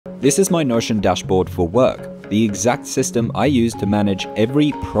This is my Notion dashboard for work, the exact system I use to manage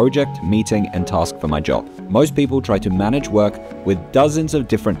every project, meeting, and task for my job. Most people try to manage work with dozens of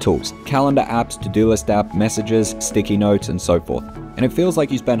different tools, calendar apps, to-do list app, messages, sticky notes, and so forth. And it feels like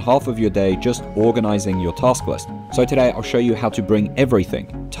you spend half of your day just organizing your task list. So today I'll show you how to bring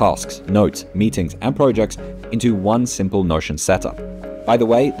everything, tasks, notes, meetings, and projects into one simple Notion setup. By the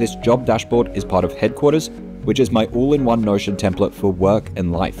way, this job dashboard is part of Headquarters, which is my all-in-one Notion template for work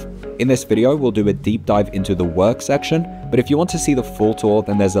and life. In this video, we'll do a deep dive into the work section, but if you want to see the full tour,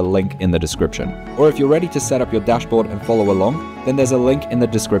 then there's a link in the description. Or if you're ready to set up your dashboard and follow along, then there's a link in the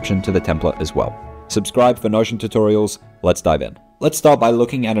description to the template as well. Subscribe for Notion tutorials. Let's dive in. Let's start by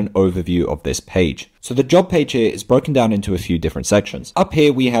looking at an overview of this page. So the job page here is broken down into a few different sections. Up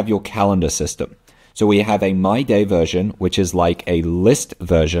here, we have your calendar system. So we have a My Day version, which is like a list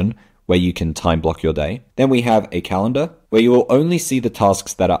version, where you can time block your day. Then we have a calendar where you will only see the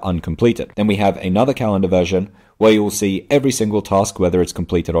tasks that are uncompleted. Then we have another calendar version where you will see every single task, whether it's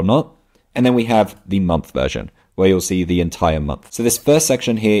completed or not. And then we have the month version where you'll see the entire month. So this first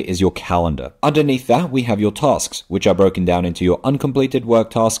section here is your calendar. Underneath that, we have your tasks, which are broken down into your uncompleted work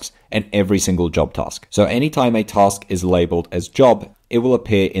tasks and every single job task. So anytime a task is labeled as job, it will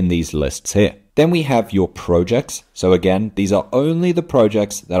appear in these lists here. Then we have your projects. So again, these are only the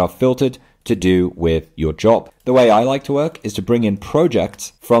projects that are filtered to do with your job. The way I like to work is to bring in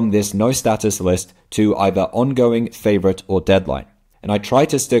projects from this no status list to either ongoing, favorite, or deadline. And I try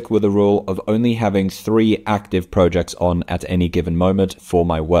to stick with the rule of only having 3 active projects on at any given moment for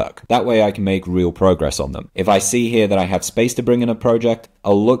my work. That way I can make real progress on them. If I see here that I have space to bring in a project,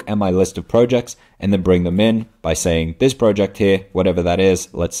 I'll look at my list of projects and then bring them in by saying this project here, whatever that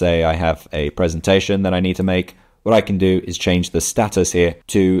is. Let's say I have a presentation that I need to make. What I can do is change the status here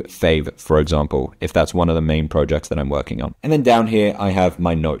to fave, for example, if that's one of the main projects that I'm working on. And then down here, I have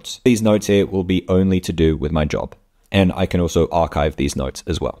my notes. These notes here will be only to do with my job. And I can also archive these notes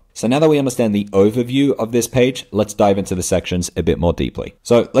as well. So now that we understand the overview of this page, let's dive into the sections a bit more deeply.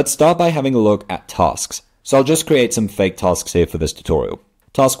 So let's start by having a look at tasks. So I'll just create some fake tasks here for this tutorial.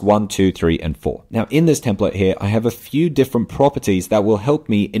 Task 1, 2, 3, and 4. Now in this template here, I have a few different properties that will help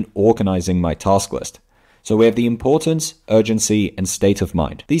me in organizing my task list. So we have the importance, urgency, and state of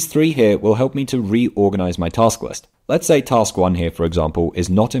mind. These 3 here will help me to reorganize my task list. Let's say task 1 here, for example, is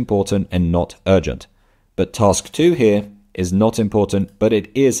not important and not urgent. But task 2 here is not important, but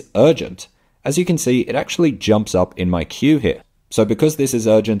it is urgent. As you can see, it actually jumps up in my queue here. So because this is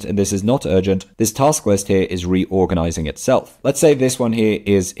urgent and this is not urgent, this task list here is reorganizing itself. Let's say this one here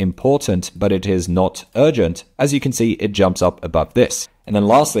is important, but it is not urgent. As you can see, it jumps up above this. And then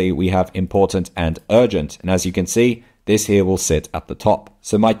lastly, we have important and urgent. And as you can see, this here will sit at the top.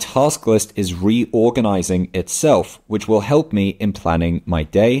 So my task list is reorganizing itself, which will help me in planning my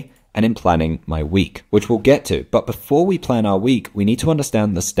day and in planning my week, which we'll get to. But before we plan our week, we need to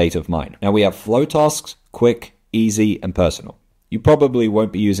understand the state of mind. Now we have flow tasks, quick, easy, and personal. You probably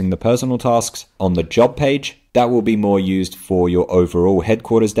won't be using the personal tasks on the job page. That will be more used for your overall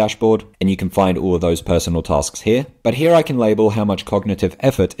headquarters dashboard, and you can find all of those personal tasks here. But here I can label how much cognitive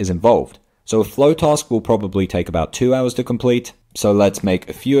effort is involved. So a flow task will probably take about 2 hours to complete. So let's make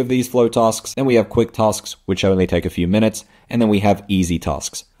a few of these flow tasks. Then we have quick tasks, which only take a few minutes. And then we have easy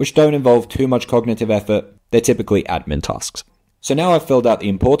tasks, which don't involve too much cognitive effort. They're typically admin tasks. So now I've filled out the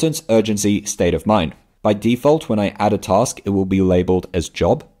importance, urgency, state of mind. By default, when I add a task, it will be labeled as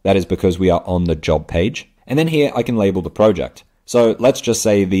job. That is because we are on the job page. And then here I can label the project. So let's just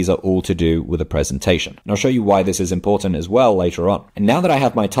say these are all to do with a presentation. And I'll show you why this is important as well later on. And now that I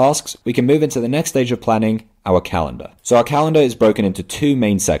have my tasks, we can move into the next stage of planning, our calendar. So our calendar is broken into 2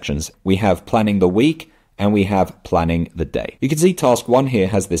 main sections. We have planning the week and we have planning the day. You can see task 1 here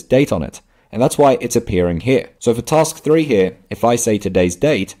has this date on it, and that's why it's appearing here. So for task 3 here, if I say today's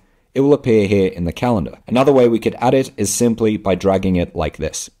date, it will appear here in the calendar. Another way we could add it is simply by dragging it like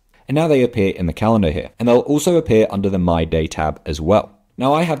this. And now they appear in the calendar here, and they'll also appear under the My Day tab as well.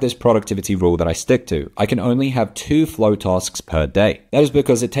 Now I have this productivity rule that I stick to. I can only have 2 flow tasks per day. That is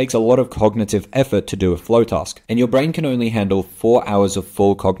because it takes a lot of cognitive effort to do a flow task, and your brain can only handle 4 hours of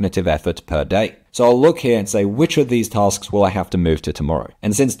full cognitive effort per day. So I'll look here and say, which of these tasks will I have to move to tomorrow?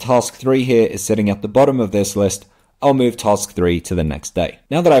 And since task 3 here is sitting at the bottom of this list, I'll move task 3 to the next day.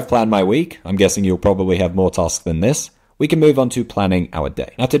 Now that I've planned my week, I'm guessing you'll probably have more tasks than this, we can move on to planning our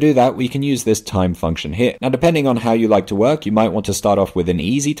day. Now to do that, we can use this time function here. Now depending on how you like to work, you might want to start off with an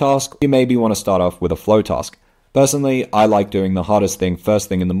easy task. You maybe want to start off with a flow task. Personally, I like doing the hardest thing first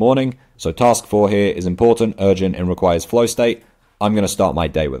thing in the morning. So task 4 here is important, urgent, and requires flow state. I'm going to start my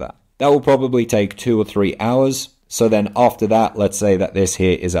day with that. That will probably take 2 or 3 hours. So then after that, let's say that this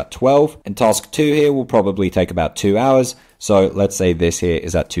here is at 12, and task 2 here will probably take about 2 hours. So let's say this here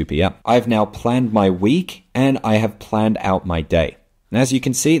is at 2 p.m. I've now planned my week and I have planned out my day. And as you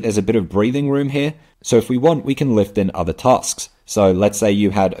can see, there's a bit of breathing room here. So if we want, we can lift in other tasks. So let's say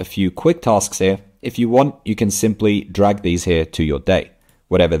you had a few quick tasks here. If you want, you can simply drag these here to your day,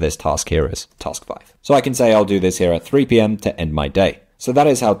 whatever this task here is, task 5. So I can say I'll do this here at 3 p.m. to end my day. So that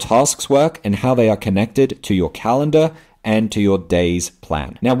is how tasks work and how they are connected to your calendar and to your day's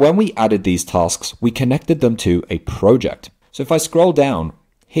plan. Now, when we added these tasks, we connected them to a project. So if I scroll down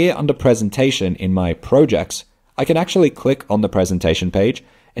here under presentation in my projects, I can actually click on the presentation page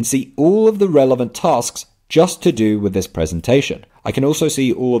and see all of the relevant tasks just to do with this presentation. I can also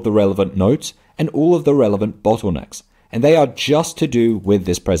see all of the relevant notes and all of the relevant bottlenecks, and they are just to do with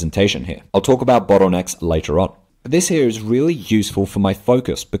this presentation here. I'll talk about bottlenecks later on. This here is really useful for my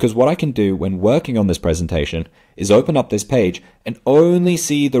focus because what I can do when working on this presentation is open up this page and only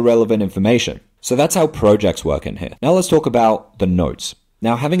see the relevant information. So that's how projects work in here. Now let's talk about the notes.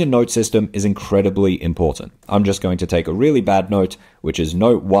 Now having a note system is incredibly important. I'm just going to take a really bad note, which is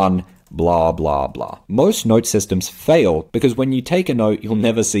note 1, blah, blah, blah. Most note systems fail because when you take a note, you'll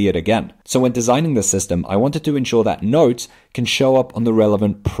never see it again. So when designing the system, I wanted to ensure that notes can show up on the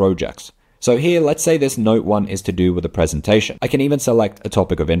relevant projects. So here, let's say this note 1 is to do with a presentation. I can even select a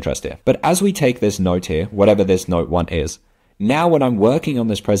topic of interest here. But as we take this note here, whatever this note 1 is, now when I'm working on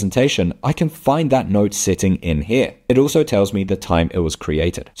this presentation, I can find that note sitting in here. It also tells me the time it was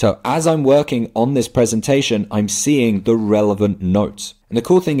created. So as I'm working on this presentation, I'm seeing the relevant notes. And the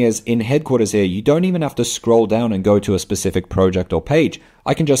cool thing is in headquarters here, you don't even have to scroll down and go to a specific project or page.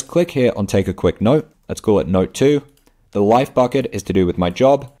 I can just click here on take a quick note. Let's call it note 2. The life bucket is to do with my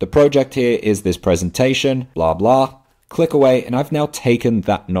job. The project here is this presentation, blah, blah. Click away, and I've now taken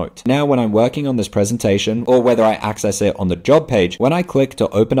that note. Now, when I'm working on this presentation, or whether I access it on the job page, when I click to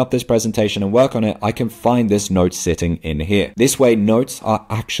open up this presentation and work on it, I can find this note sitting in here. This way, notes are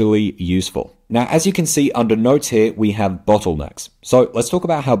actually useful. Now, as you can see under notes here, we have bottlenecks. So let's talk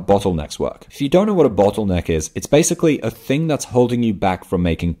about how bottlenecks work. If you don't know what a bottleneck is, it's basically a thing that's holding you back from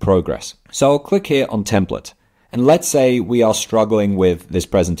making progress. So I'll click here on template. And let's say we are struggling with this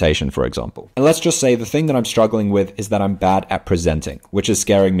presentation, for example. And let's just say the thing that I'm struggling with is that I'm bad at presenting, which is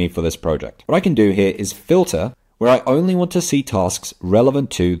scaring me for this project. What I can do here is filter, where I only want to see tasks relevant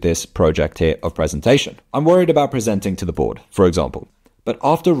to this project here of presentation. I'm worried about presenting to the board, for example. But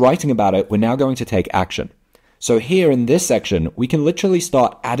after writing about it, we're now going to take action. So here in this section, we can literally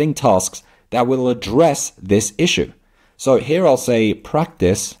start adding tasks that will address this issue. So here I'll say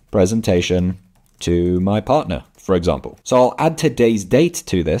practice presentation to my partner, for example. So I'll add today's date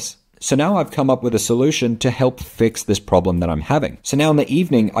to this. So now I've come up with a solution to help fix this problem that I'm having. So now in the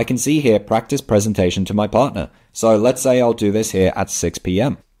evening, I can see here, practice presentation to my partner. So let's say I'll do this here at 6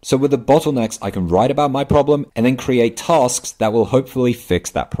 p.m. So with the bottlenecks, I can write about my problem and then create tasks that will hopefully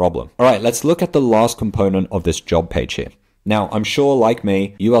fix that problem. All right, let's look at the last component of this job page here. Now, I'm sure like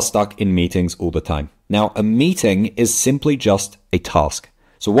me, you are stuck in meetings all the time. Now, a meeting is simply just a task.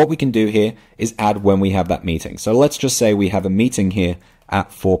 So what we can do here is add when we have that meeting. So let's just say we have a meeting here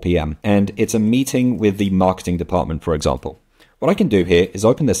at 4 p.m. and it's a meeting with the marketing department, for example. What I can do here is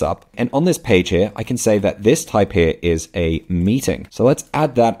open this up, and on this page here, I can say that this type here is a meeting. So let's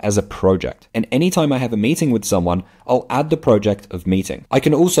add that as a project. And anytime I have a meeting with someone, I'll add the project of meeting. I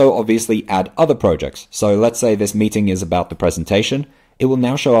can also obviously add other projects. So let's say this meeting is about the presentation. It will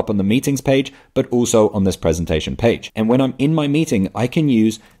now show up on the meetings page, but also on this presentation page. And when I'm in my meeting, I can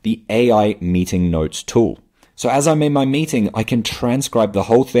use the AI meeting notes tool. So as I'm in my meeting, I can transcribe the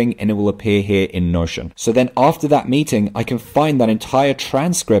whole thing and it will appear here in Notion. So then after that meeting, I can find that entire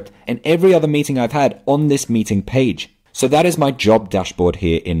transcript and every other meeting I've had on this meeting page. So that is my job dashboard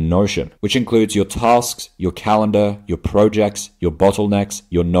here in Notion, which includes your tasks, your calendar, your projects, your bottlenecks,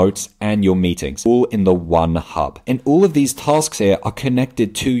 your notes, and your meetings, all in the one hub. And all of these tasks here are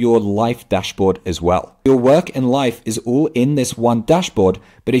connected to your life dashboard as well. Your work and life is all in this one dashboard,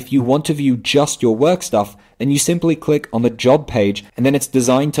 but if you want to view just your work stuff, then you simply click on the job page, and then it's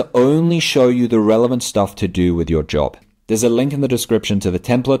designed to only show you the relevant stuff to do with your job. There's a link in the description to the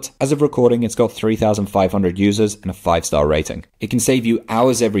template. As of recording, it's got 3,500 users and a 5-star rating. It can save you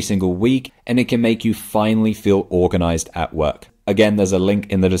hours every single week, and it can make you finally feel organized at work. Again, there's a link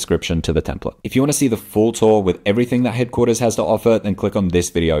in the description to the template. If you want to see the full tour with everything that Headquarters has to offer, then click on this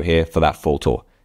video here for that full tour.